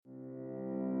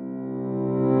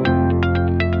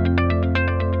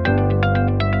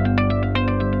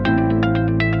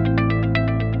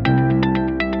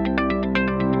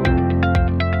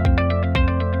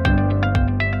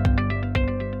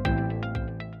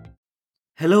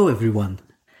Hello everyone,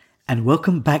 and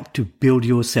welcome back to Build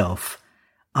Yourself.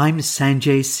 I'm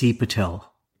Sanjay C.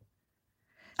 Patel.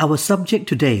 Our subject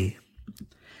today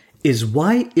is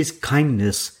why is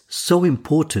kindness so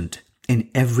important in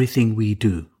everything we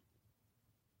do?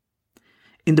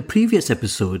 In the previous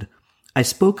episode, I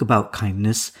spoke about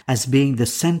kindness as being the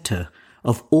center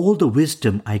of all the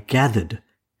wisdom I gathered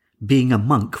being a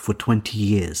monk for 20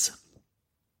 years.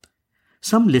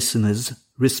 Some listeners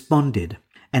responded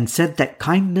and said that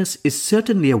kindness is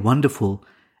certainly a wonderful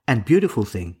and beautiful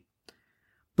thing.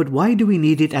 But why do we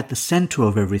need it at the center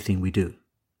of everything we do?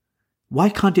 Why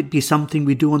can't it be something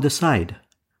we do on the side,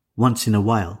 once in a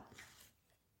while?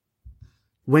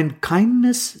 When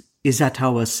kindness is at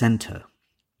our center,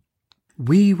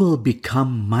 we will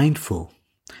become mindful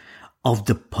of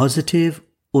the positive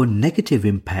or negative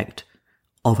impact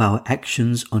of our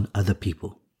actions on other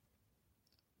people.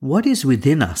 What is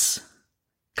within us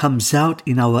comes out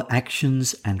in our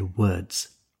actions and words.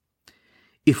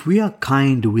 If we are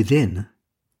kind within,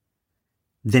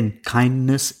 then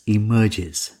kindness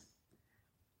emerges.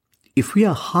 If we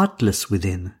are heartless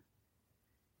within,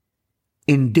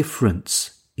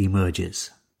 indifference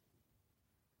emerges.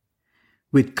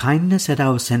 With kindness at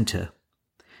our center,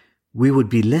 we would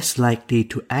be less likely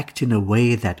to act in a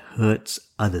way that hurts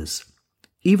others,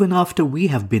 even after we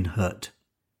have been hurt.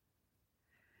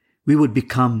 We would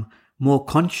become more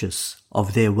conscious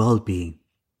of their well-being.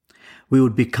 We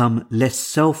would become less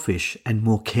selfish and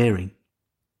more caring.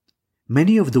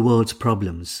 Many of the world's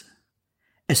problems,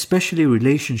 especially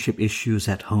relationship issues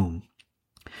at home,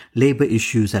 labor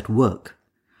issues at work,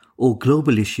 or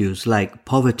global issues like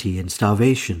poverty and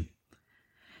starvation,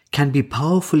 can be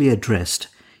powerfully addressed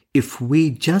if we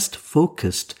just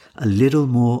focused a little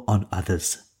more on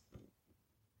others.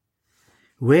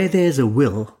 Where there's a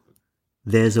will,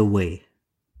 there's a way.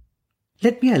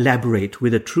 Let me elaborate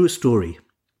with a true story.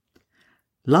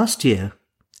 Last year,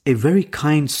 a very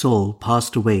kind soul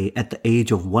passed away at the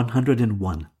age of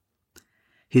 101.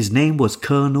 His name was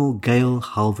Colonel Gale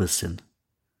Halverson.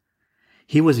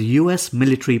 He was a US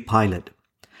military pilot,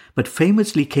 but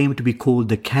famously came to be called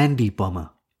the Candy Bomber.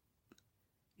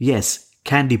 Yes,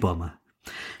 Candy Bomber.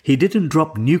 He didn't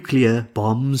drop nuclear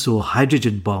bombs or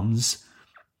hydrogen bombs,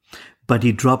 but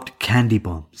he dropped candy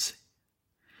bombs.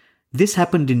 This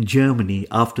happened in Germany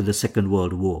after the Second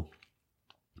World War.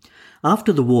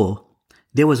 After the war,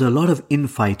 there was a lot of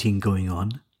infighting going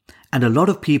on, and a lot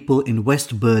of people in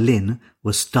West Berlin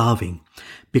were starving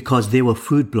because there were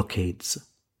food blockades.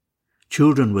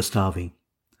 Children were starving.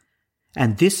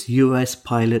 And this US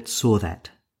pilot saw that.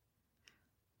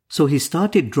 So he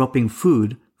started dropping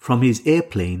food from his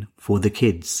airplane for the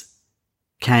kids.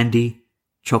 Candy,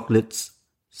 chocolates,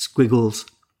 squiggles,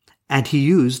 and he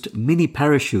used mini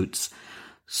parachutes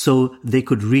so they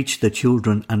could reach the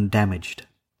children undamaged.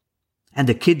 And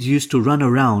the kids used to run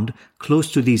around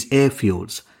close to these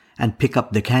airfields and pick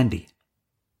up the candy.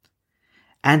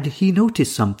 And he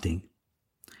noticed something.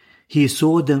 He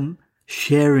saw them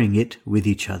sharing it with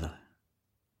each other.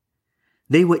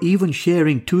 They were even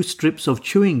sharing 2 strips of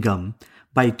chewing gum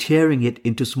by tearing it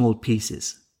into small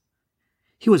pieces.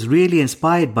 He was really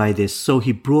inspired by this, so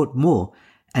he brought more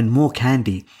and more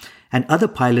candy, and other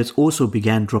pilots also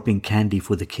began dropping candy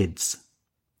for the kids.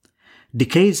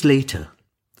 Decades later,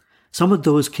 some of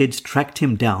those kids tracked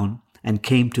him down and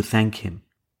came to thank him.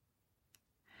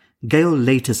 Gale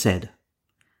later said,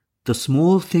 "The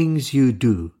small things you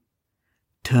do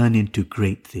turn into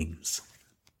great things."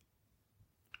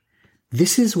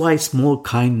 This is why small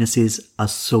kindnesses are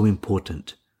so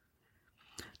important.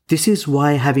 This is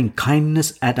why having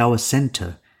kindness at our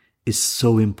center is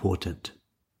so important.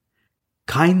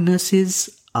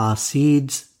 Kindnesses are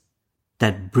seeds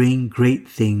that bring great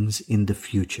things in the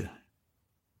future.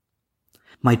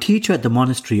 My teacher at the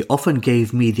monastery often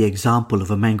gave me the example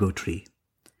of a mango tree.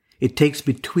 It takes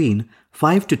between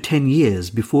 5 to 10 years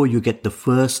before you get the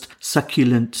first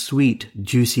succulent, sweet,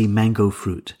 juicy mango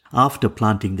fruit after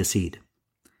planting the seed.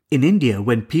 In India,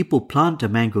 when people plant a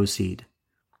mango seed,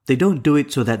 they don't do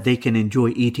it so that they can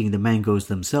enjoy eating the mangoes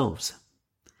themselves.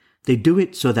 They do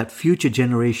it so that future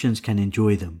generations can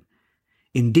enjoy them.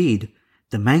 Indeed,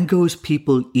 the mangoes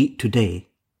people eat today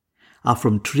are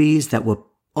from trees that were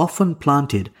often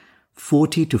planted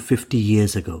 40 to 50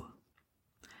 years ago.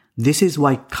 This is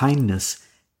why kindness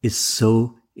is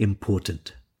so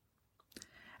important.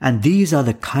 And these are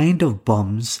the kind of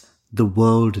bombs the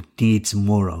world needs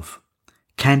more of.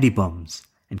 Candy bombs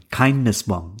and kindness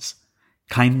bombs,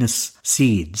 kindness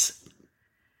seeds.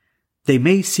 They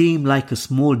may seem like a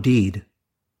small deed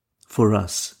for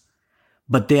us,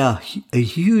 but they are a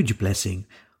huge blessing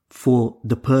for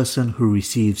the person who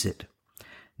receives it.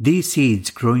 These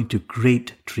seeds grow into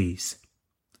great trees.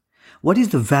 What is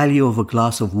the value of a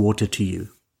glass of water to you?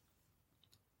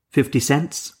 50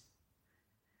 cents?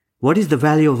 What is the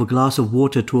value of a glass of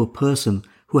water to a person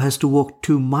who has to walk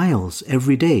 2 miles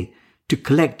every day to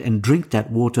collect and drink that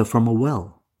water from a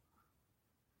well?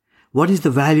 What is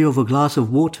the value of a glass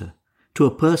of water to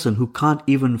a person who can't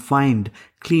even find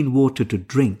clean water to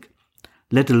drink,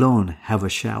 let alone have a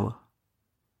shower?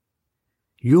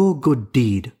 Your good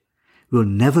deed will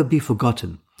never be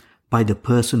forgotten by the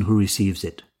person who receives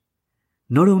it.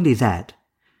 Not only that,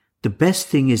 the best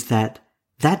thing is that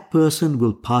that person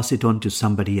will pass it on to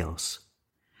somebody else.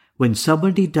 When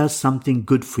somebody does something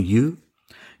good for you,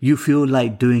 you feel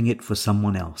like doing it for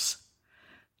someone else.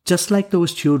 Just like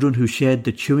those children who shared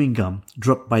the chewing gum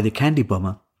dropped by the candy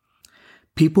bomber,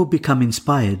 people become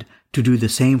inspired to do the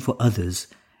same for others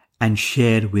and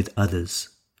share with others.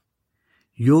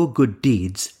 Your good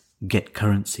deeds get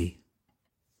currency.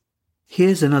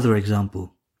 Here's another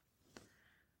example.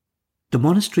 The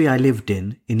monastery I lived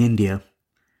in India,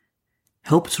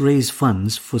 helps raise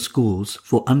funds for schools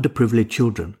for underprivileged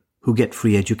children who get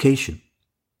free education.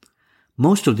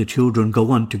 Most of the children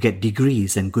go on to get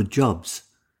degrees and good jobs.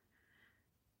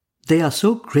 They are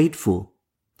so grateful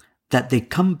that they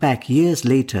come back years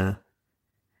later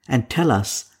and tell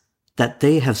us that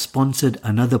they have sponsored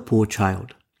another poor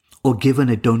child or given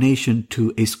a donation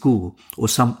to a school or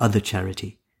some other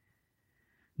charity.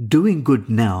 Doing good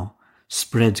now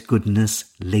spreads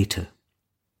goodness later.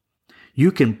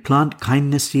 You can plant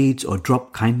kindness seeds or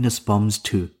drop kindness bombs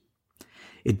too.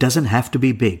 It doesn't have to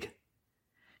be big.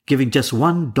 Giving just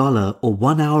 $1 or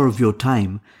 1 hour of your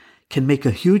time can make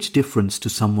a huge difference to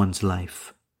someone's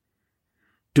life.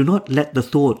 Do not let the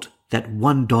thought that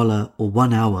 $1 or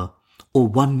 1 hour or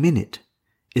 1 minute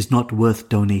is not worth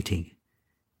donating.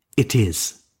 It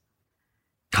is.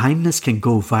 Kindness can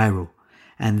go viral,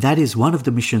 and that is one of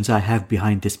the missions I have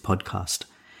behind this podcast.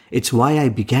 It's why I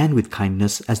began with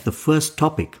kindness as the first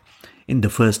topic in the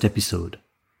first episode.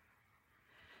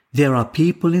 There are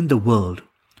people in the world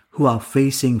who are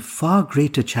facing far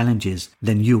greater challenges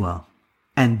than you are,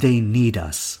 and they need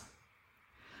us.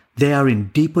 They are in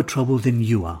deeper trouble than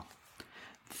you are.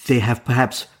 They have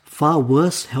perhaps far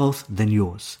worse health than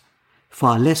yours,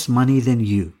 far less money than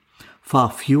you, far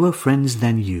fewer friends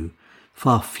than you,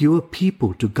 far fewer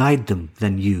people to guide them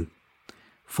than you,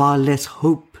 far less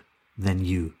hope than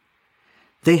you.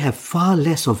 They have far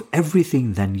less of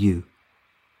everything than you.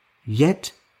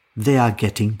 Yet they are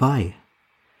getting by.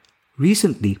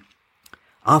 Recently,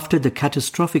 after the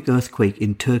catastrophic earthquake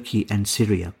in Turkey and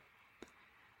Syria,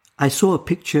 I saw a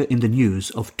picture in the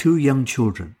news of 2 young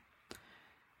children,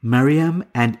 Mariam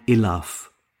and Ilaf,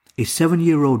 a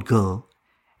 7-year-old girl,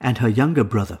 and her younger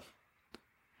brother.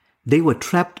 They were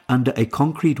trapped under a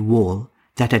concrete wall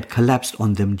that had collapsed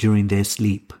on them during their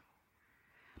sleep.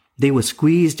 They were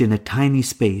squeezed in a tiny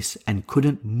space and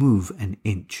couldn't move an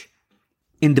inch.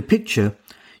 In the picture,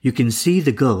 you can see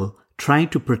the girl trying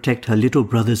to protect her little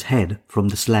brother's head from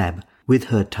the slab with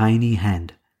her tiny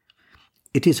hand.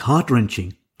 It is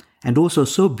heart-wrenching and also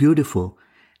so beautiful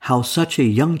how such a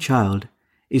young child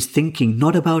is thinking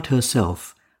not about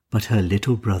herself but her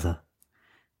little brother.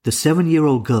 The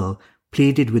 7-year-old girl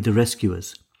pleaded with the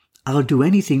rescuers, "I'll do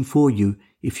anything for you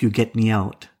if you get me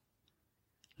out."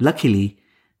 Luckily,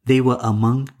 they were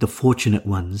among the fortunate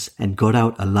ones and got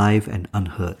out alive and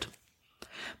unhurt.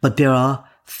 But there are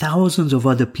thousands of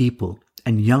other people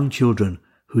and young children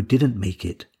who didn't make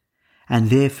it, and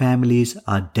their families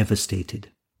are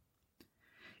devastated.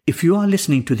 If you are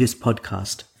listening to this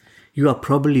podcast, you are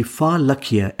probably far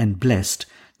luckier and blessed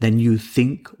than you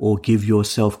think or give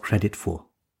yourself credit for.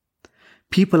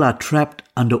 People are trapped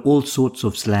under all sorts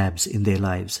of slabs in their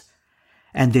lives,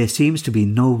 and there seems to be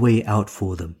no way out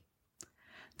for them.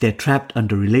 They're trapped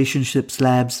under relationship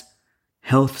slabs,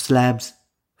 health slabs,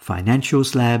 financial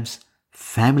slabs,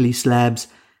 family slabs,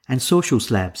 and social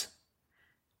slabs.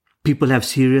 People have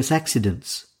serious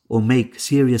accidents or make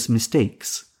serious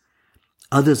mistakes.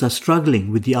 Others are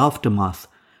struggling with the aftermath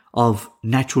of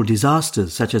natural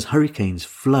disasters such as hurricanes,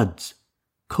 floods,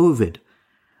 COVID,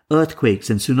 earthquakes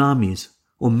and tsunamis,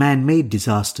 or man-made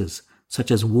disasters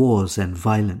such as wars and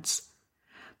violence.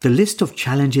 The list of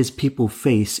challenges people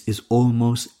face is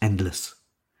almost endless.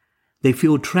 They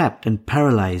feel trapped and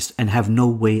paralyzed and have no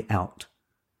way out.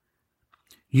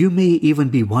 You may even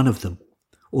be one of them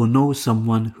or know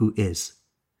someone who is.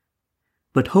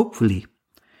 But hopefully,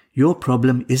 your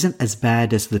problem isn't as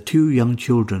bad as the 2 young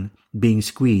children being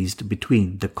squeezed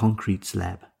between the concrete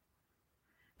slab.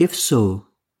 If so,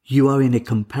 you are in a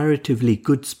comparatively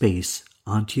good space,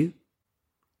 aren't you?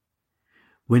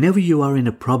 Whenever you are in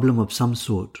a problem of some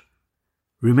sort,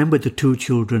 Remember the 2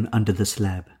 children under the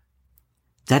slab.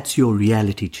 That's your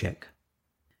reality check.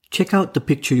 Check out the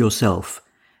picture yourself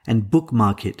and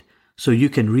bookmark it so you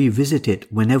can revisit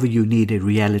it whenever you need a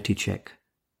reality check.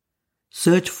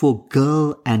 Search for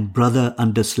girl and brother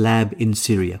under slab in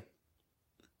Syria.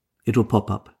 It will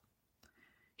pop up.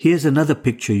 Here's another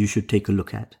picture you should take a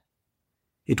look at.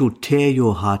 It will tear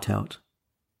your heart out.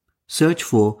 Search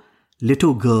for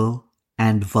little girl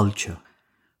and vulture.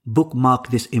 Bookmark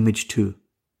this image too.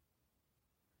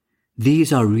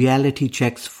 These are reality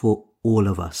checks for all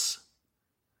of us.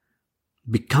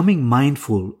 Becoming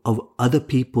mindful of other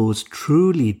people's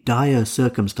truly dire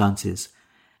circumstances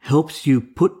helps you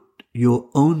put your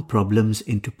own problems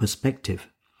into perspective,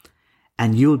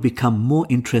 and you'll become more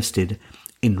interested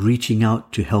in reaching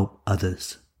out to help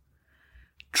others.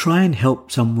 Try and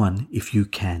help someone if you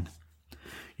can.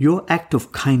 Your act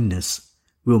of kindness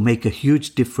will make a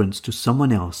huge difference to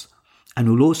someone else and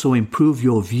will also improve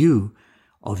your view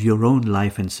of your own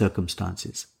life and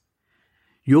circumstances.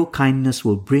 Your kindness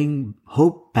will bring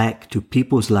hope back to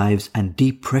people's lives and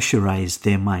depressurize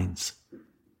their minds.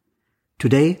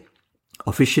 Today,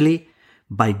 officially,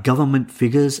 by government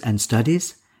figures and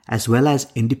studies, as well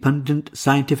as independent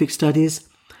scientific studies,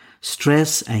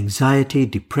 stress, anxiety,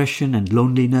 depression, and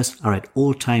loneliness are at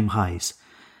all-time highs.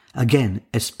 Again,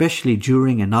 especially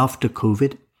during and after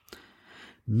COVID,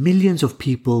 millions of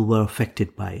people were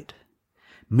affected by it.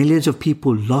 Millions of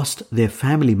people lost their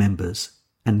family members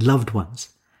and loved ones,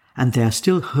 and they are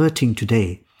still hurting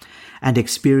today and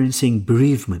experiencing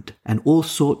bereavement and all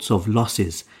sorts of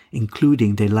losses,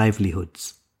 including their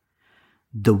livelihoods.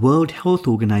 The World Health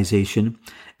Organization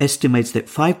estimates that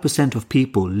 5% of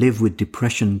people live with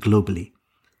depression globally.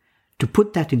 To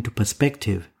put that into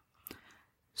perspective,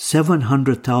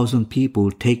 700,000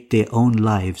 people take their own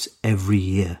lives every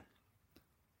year.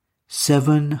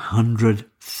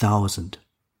 700,000.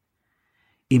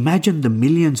 Imagine the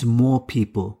millions more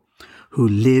people who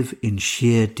live in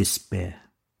sheer despair.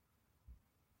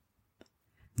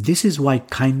 This is why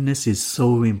kindness is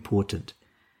so important.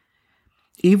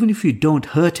 Even if you don't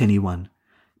hurt anyone,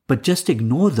 but just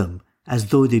ignore them as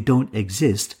though they don't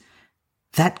exist,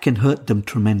 that can hurt them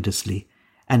tremendously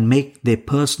and make their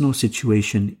personal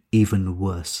situation even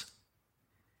worse.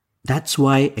 That's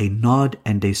why a nod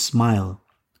and a smile,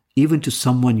 even to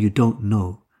someone you don't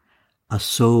know, are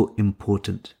so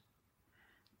important.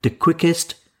 The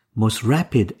quickest, most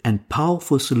rapid and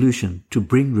powerful solution to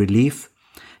bring relief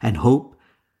and hope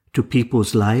to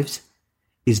people's lives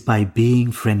is by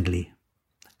being friendly.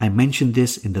 I mentioned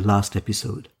this in the last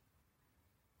episode.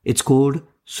 It's called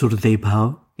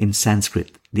Surdebhav in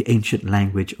Sanskrit, the ancient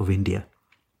language of India.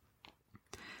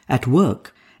 At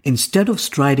work, instead of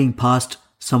striding past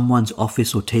someone's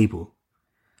office or table,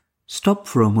 stop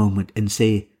for a moment and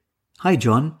say, "Hi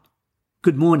John,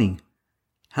 good morning.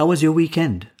 How was your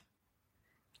weekend?"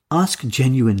 Ask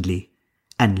genuinely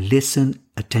and listen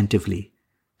attentively.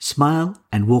 Smile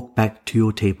and walk back to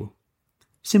your table.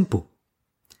 Simple.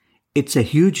 It's a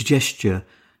huge gesture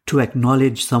to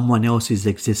acknowledge someone else's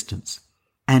existence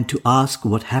and to ask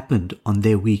what happened on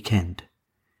their weekend,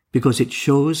 because it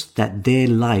shows that their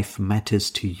life matters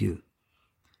to you.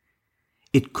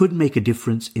 It could make a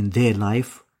difference in their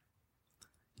life,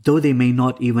 though they may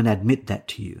not even admit that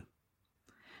to you.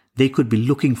 They could be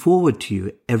looking forward to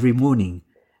you every morning,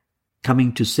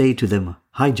 coming to say to them,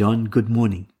 "Hi John, good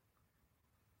morning."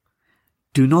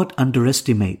 Do not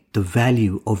underestimate the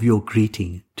value of your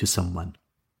greeting to someone.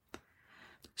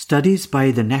 Studies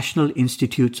by the National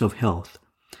Institutes of Health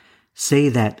say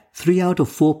that 3 out of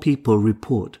 4 people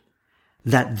report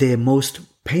that their most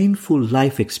painful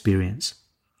life experience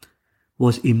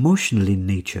was emotional in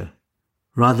nature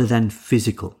rather than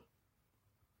physical.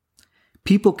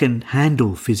 People can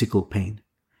handle physical pain,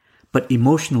 but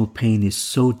emotional pain is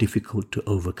so difficult to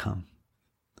overcome.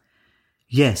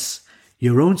 Yes,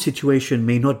 your own situation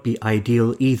may not be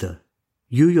ideal either.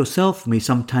 You yourself may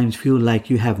sometimes feel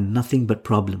like you have nothing but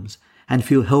problems and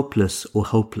feel helpless or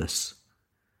hopeless.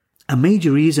 A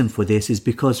major reason for this is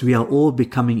because we are all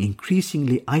becoming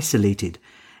increasingly isolated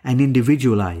and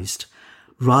individualized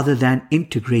rather than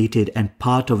integrated and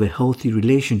part of a healthy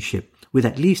relationship with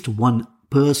at least one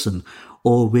person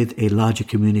or with a larger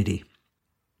community.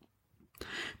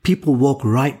 People walk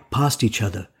right past each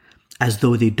other as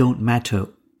though they don't matter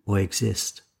or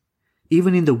exist.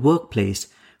 Even in the workplace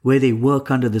where they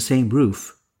work under the same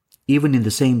roof, even in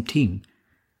the same team,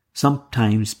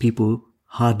 sometimes people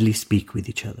hardly speak with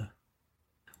each other.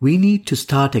 We need to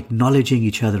start acknowledging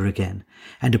each other again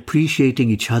and appreciating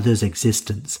each other's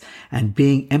existence and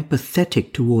being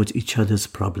empathetic towards each other's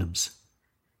problems.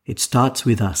 It starts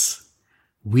with us.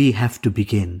 We have to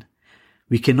begin.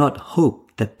 We cannot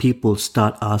hope that people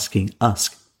start asking us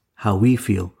how we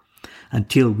feel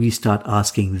until we start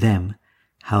asking them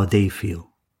how they feel.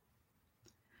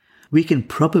 We can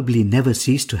probably never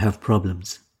cease to have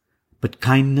problems, but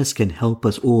kindness can help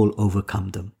us all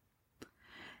overcome them.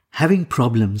 Having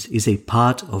problems is a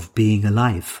part of being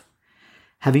alive.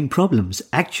 Having problems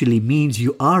actually means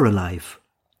you are alive.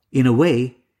 In a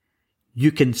way,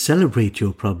 you can celebrate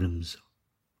your problems.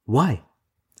 Why?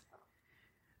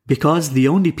 Because the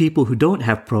only people who don't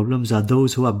have problems are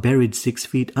those who are buried 6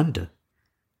 feet under.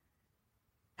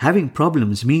 Having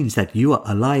problems means that you are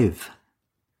alive.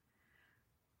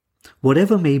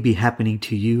 Whatever may be happening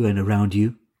to you and around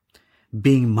you,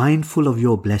 being mindful of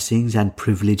your blessings and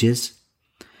privileges,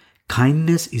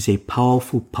 kindness is a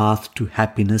powerful path to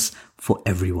happiness for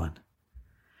everyone.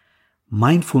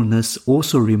 Mindfulness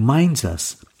also reminds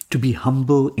us to be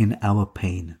humble in our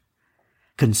pain,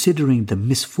 considering the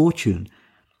misfortune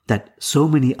that so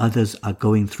many others are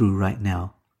going through right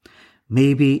now,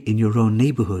 maybe in your own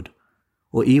neighborhood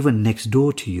or even next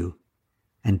door to you,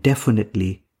 and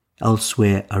definitely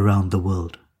elsewhere around the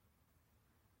world.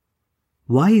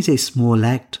 Why is a small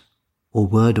act or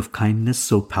word of kindness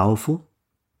so powerful?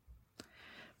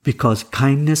 Because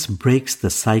kindness breaks the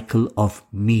cycle of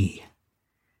me,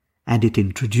 and it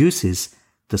introduces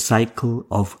the cycle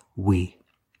of we.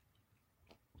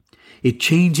 It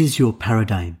changes your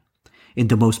paradigm in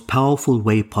the most powerful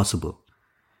way possible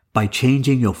by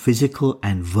changing your physical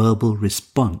and verbal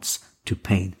response to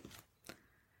pain.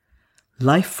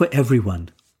 Life for everyone,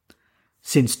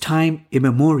 since time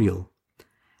immemorial,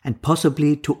 and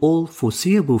possibly to all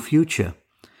foreseeable future,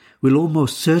 will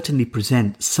almost certainly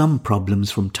present some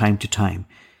problems from time to time,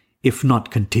 if not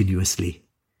continuously.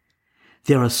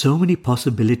 There are so many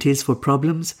possibilities for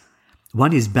problems,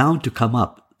 one is bound to come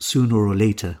up sooner or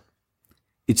later.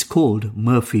 It's called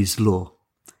Murphy's Law.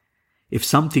 If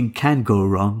something can go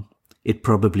wrong, it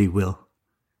probably will.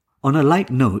 On a light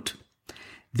note,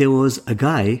 there was a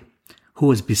guy who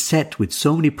was beset with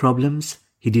so many problems,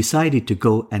 he decided to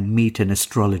go and meet an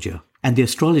astrologer. And the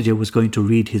astrologer was going to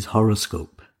read his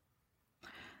horoscope.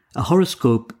 A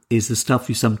horoscope is the stuff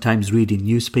you sometimes read in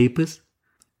newspapers.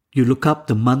 You look up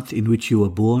the month in which you were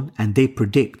born and they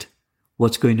predict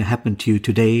what's going to happen to you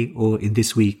today or in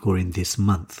this week or in this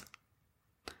month.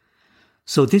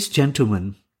 So this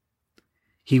gentleman,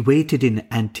 he waited in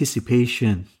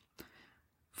anticipation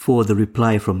for the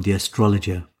reply from the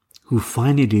astrologer, who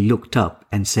finally looked up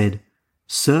and said,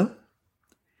 "Sir,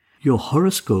 your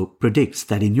horoscope predicts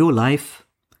that in your life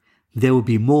there will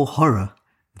be more horror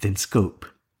than scope."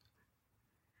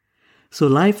 So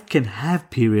life can have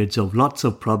periods of lots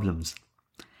of problems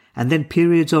and then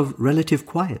periods of relative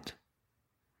quiet.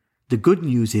 The good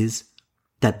news is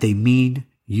that they mean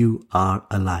you are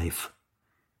alive.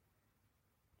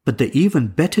 But the even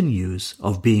better news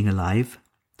of being alive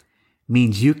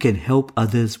means you can help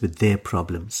others with their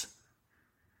problems.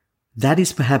 That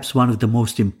is perhaps one of the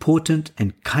most important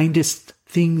and kindest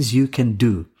things you can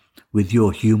do with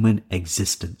your human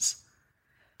existence,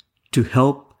 to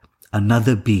help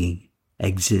another being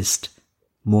exist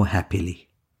more happily.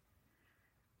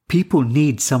 People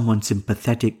need someone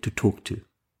sympathetic to talk to,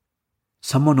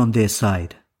 someone on their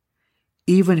side,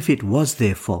 even if it was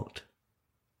their fault,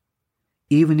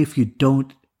 even if you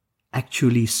don't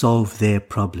actually solve their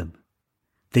problem.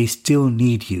 They still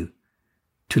need you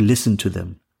to listen to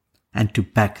them and to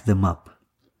back them up.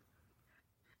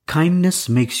 Kindness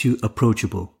makes you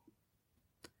approachable.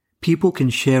 People can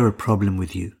share a problem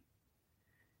with you.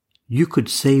 You could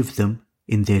save them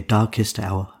in their darkest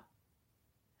hour,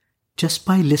 just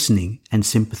by listening and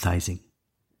sympathizing.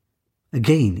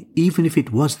 Again, even if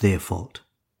it was their fault.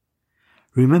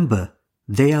 Remember,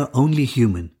 they are only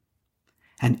human,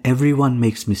 and everyone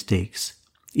makes mistakes,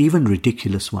 even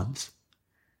ridiculous ones.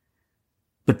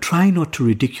 But try not to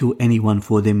ridicule anyone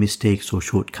for their mistakes or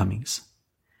shortcomings.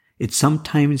 It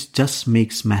sometimes just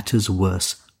makes matters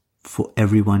worse for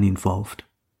everyone involved.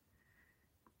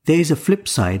 There is a flip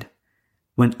side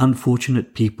when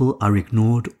unfortunate people are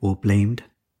ignored or blamed.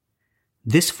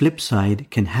 This flip side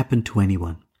can happen to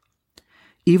anyone,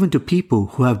 even to people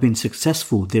who have been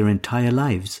successful their entire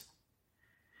lives.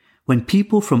 When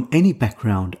people from any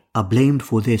background are blamed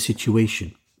for their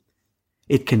situation,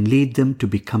 it can lead them to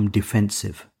become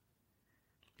defensive.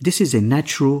 This is a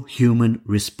natural human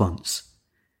response.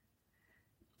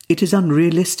 It is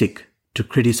unrealistic to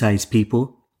criticize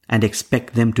people and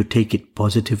expect them to take it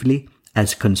positively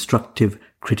as constructive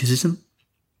criticism.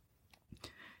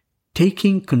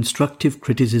 Taking constructive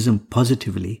criticism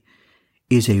positively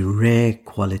is a rare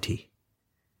quality.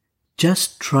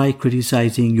 Just try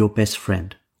criticizing your best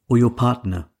friend or your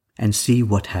partner and see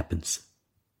what happens.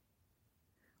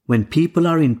 When people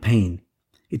are in pain,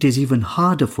 it is even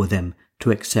harder for them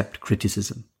to accept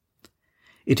criticism.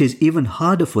 It is even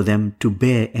harder for them to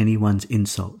bear anyone's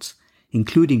insults,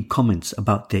 including comments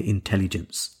about their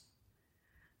intelligence.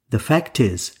 The fact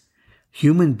is,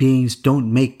 human beings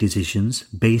don't make decisions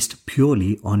based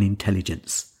purely on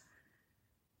intelligence.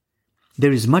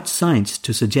 There is much science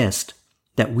to suggest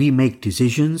that we make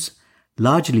decisions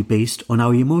largely based on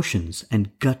our emotions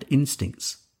and gut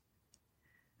instincts.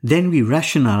 Then we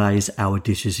rationalize our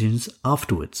decisions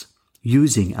afterwards,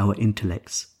 using our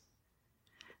intellects.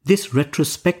 This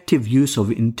retrospective use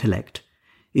of intellect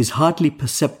is hardly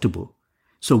perceptible,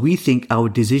 so we think our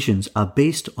decisions are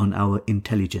based on our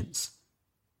intelligence.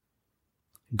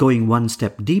 Going one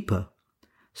step deeper,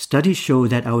 studies show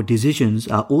that our decisions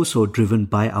are also driven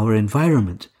by our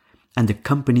environment and the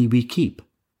company we keep.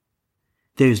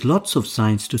 There is lots of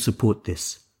science to support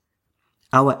this.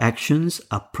 Our actions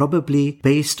are probably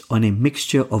based on a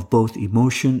mixture of both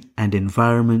emotion and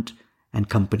environment and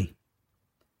company.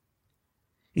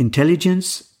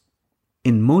 Intelligence,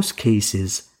 in most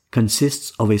cases,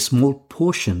 consists of a small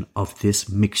portion of this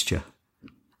mixture,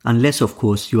 unless, of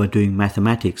course, you are doing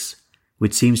mathematics,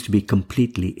 which seems to be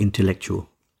completely intellectual.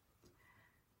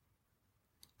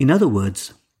 In other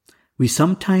words, we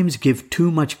sometimes give too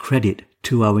much credit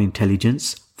to our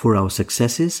intelligence for our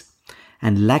successes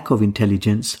and lack of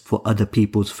intelligence for other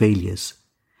people's failures,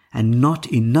 and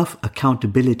not enough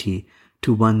accountability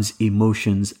to one's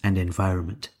emotions and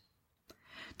environment.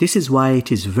 This is why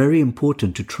it is very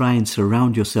important to try and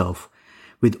surround yourself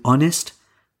with honest,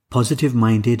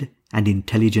 positive-minded, and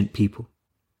intelligent people.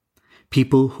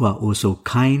 People who are also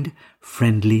kind,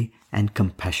 friendly, and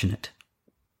compassionate.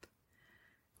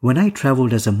 When I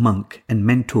traveled as a monk and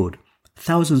mentored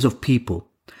thousands of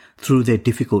people through their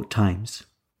difficult times,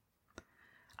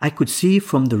 I could see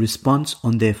from the response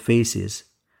on their faces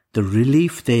the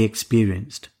relief they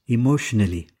experienced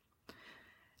emotionally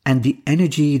and the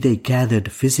energy they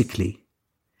gathered physically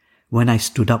when I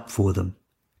stood up for them,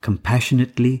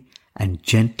 compassionately and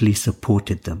gently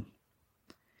supported them.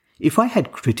 If I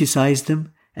had criticized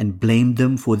them and blamed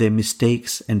them for their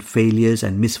mistakes and failures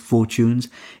and misfortunes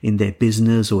in their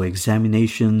business or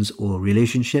examinations or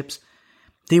relationships,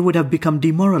 they would have become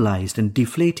demoralized and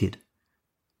deflated.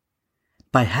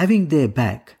 By having their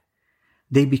back,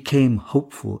 they became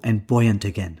hopeful and buoyant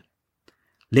again.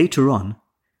 Later on,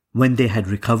 when they had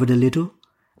recovered a little,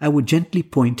 I would gently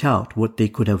point out what they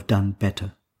could have done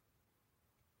better.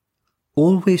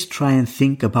 Always try and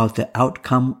think about the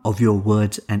outcome of your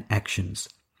words and actions,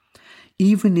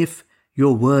 even if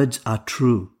your words are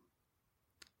true.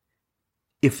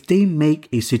 If they make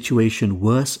a situation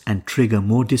worse and trigger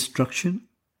more destruction,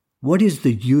 what is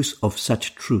the use of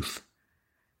such truth?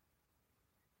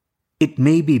 It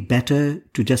may be better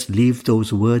to just leave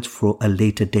those words for a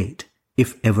later date,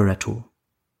 if ever at all.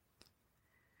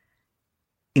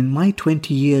 In my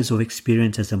 20 years of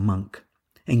experience as a monk,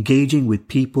 engaging with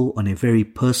people on a very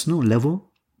personal level,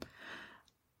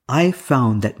 I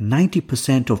found that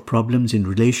 90% of problems in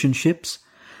relationships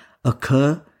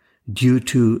occur due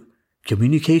to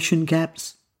communication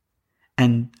gaps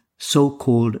and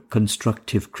so-called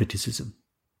constructive criticism.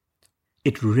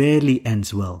 It rarely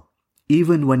ends well,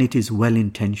 even when it is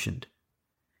well-intentioned,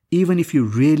 even if you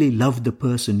really love the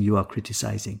person you are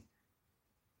criticizing.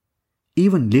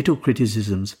 Even little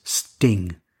criticisms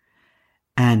sting,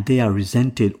 and they are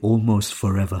resented almost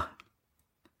forever.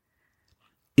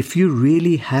 If you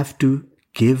really have to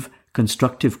give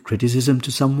constructive criticism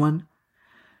to someone,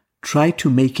 try to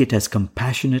make it as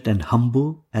compassionate and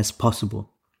humble as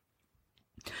possible.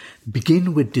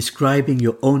 Begin with describing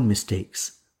your own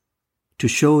mistakes to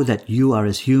show that you are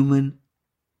as human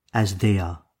as they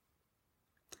are.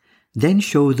 Then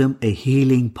show them a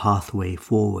healing pathway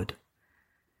forward,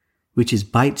 which is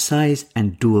bite-sized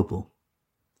and doable.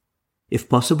 If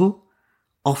possible,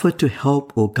 offer to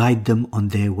help or guide them on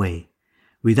their way,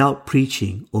 without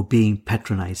preaching or being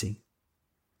patronizing.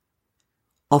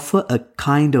 Offer a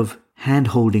kind of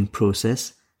hand-holding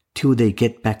process till they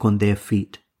get back on their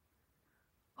feet.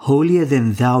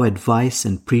 Holier-than-thou advice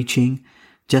and preaching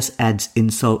just adds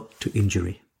insult to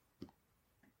injury.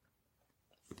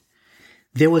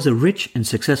 There was a rich and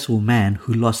successful man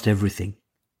who lost everything.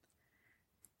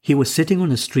 He was sitting on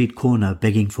a street corner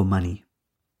begging for money.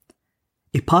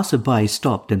 A passerby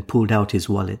stopped and pulled out his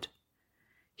wallet.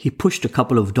 He pushed a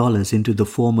couple of dollars into the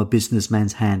former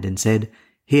businessman's hand and said,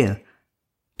 "Here,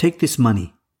 take this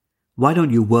money. Why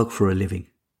don't you work for a living?"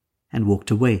 and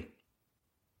walked away.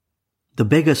 The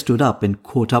beggar stood up and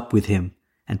caught up with him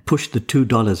and pushed the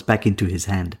 $2 back into his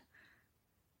hand.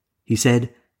 He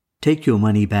said, "Take your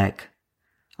money back.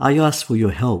 I asked for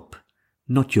your help,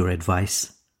 not your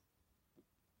advice.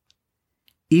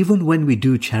 Even when we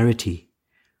do charity,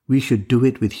 we should do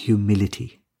it with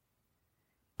humility.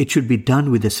 It should be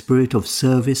done with a spirit of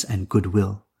service and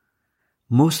goodwill.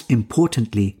 Most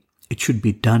importantly, it should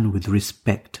be done with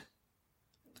respect.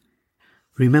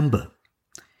 Remember,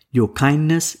 your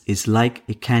kindness is like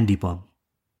a candy bomb.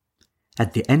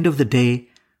 At the end of the day,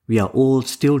 we are all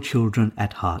still children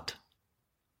at heart.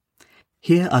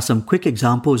 Here are some quick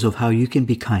examples of how you can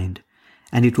be kind,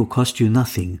 and it will cost you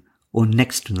nothing or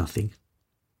next to nothing.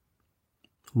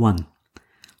 1.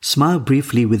 Smile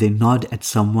briefly with a nod at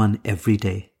someone every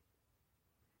day.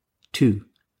 2.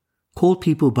 Call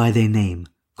people by their name,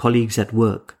 colleagues at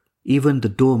work, even the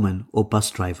doorman or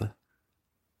bus driver.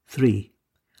 3.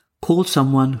 Call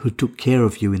someone who took care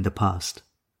of you in the past.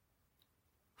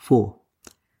 4.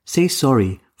 Say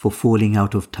sorry for falling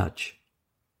out of touch.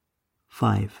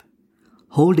 5.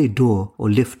 Hold a door or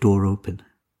lift door open.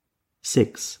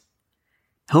 6.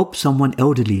 Help someone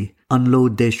elderly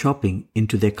unload their shopping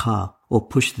into their car or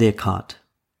push their cart.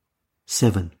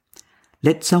 7.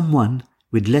 Let someone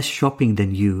with less shopping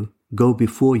than you go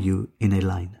before you in a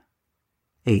line.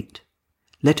 8.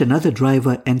 Let another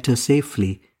driver enter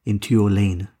safely into your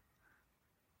lane.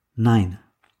 9.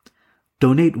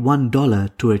 Donate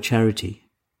 $1 to a charity.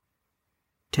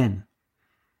 10.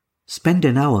 Spend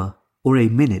an hour or a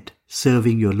minute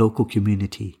serving your local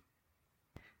community.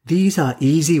 These are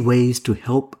easy ways to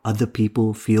help other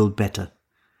people feel better.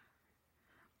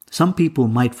 Some people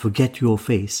might forget your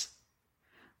face,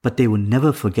 but they will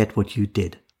never forget what you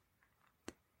did.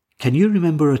 Can you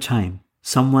remember a time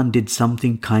someone did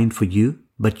something kind for you,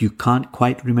 but you can't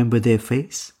quite remember their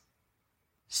face?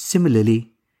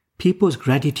 Similarly, people's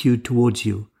gratitude towards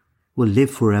you will live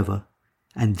forever,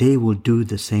 and they will do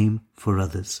the same for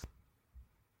others.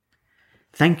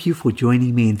 Thank you for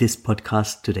joining me in this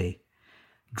podcast today.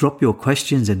 Drop your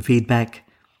questions and feedback.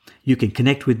 You can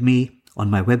connect with me on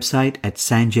my website at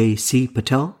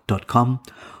sanjaycpatel.com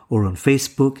or on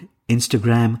Facebook,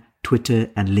 Instagram, Twitter,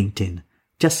 and LinkedIn.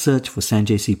 Just search for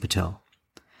Sanjay C. Patel.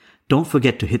 Don't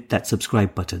forget to hit that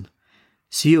subscribe button.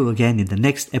 See you again in the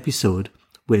next episode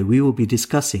where we will be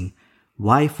discussing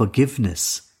why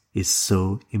forgiveness is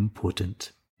so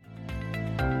important.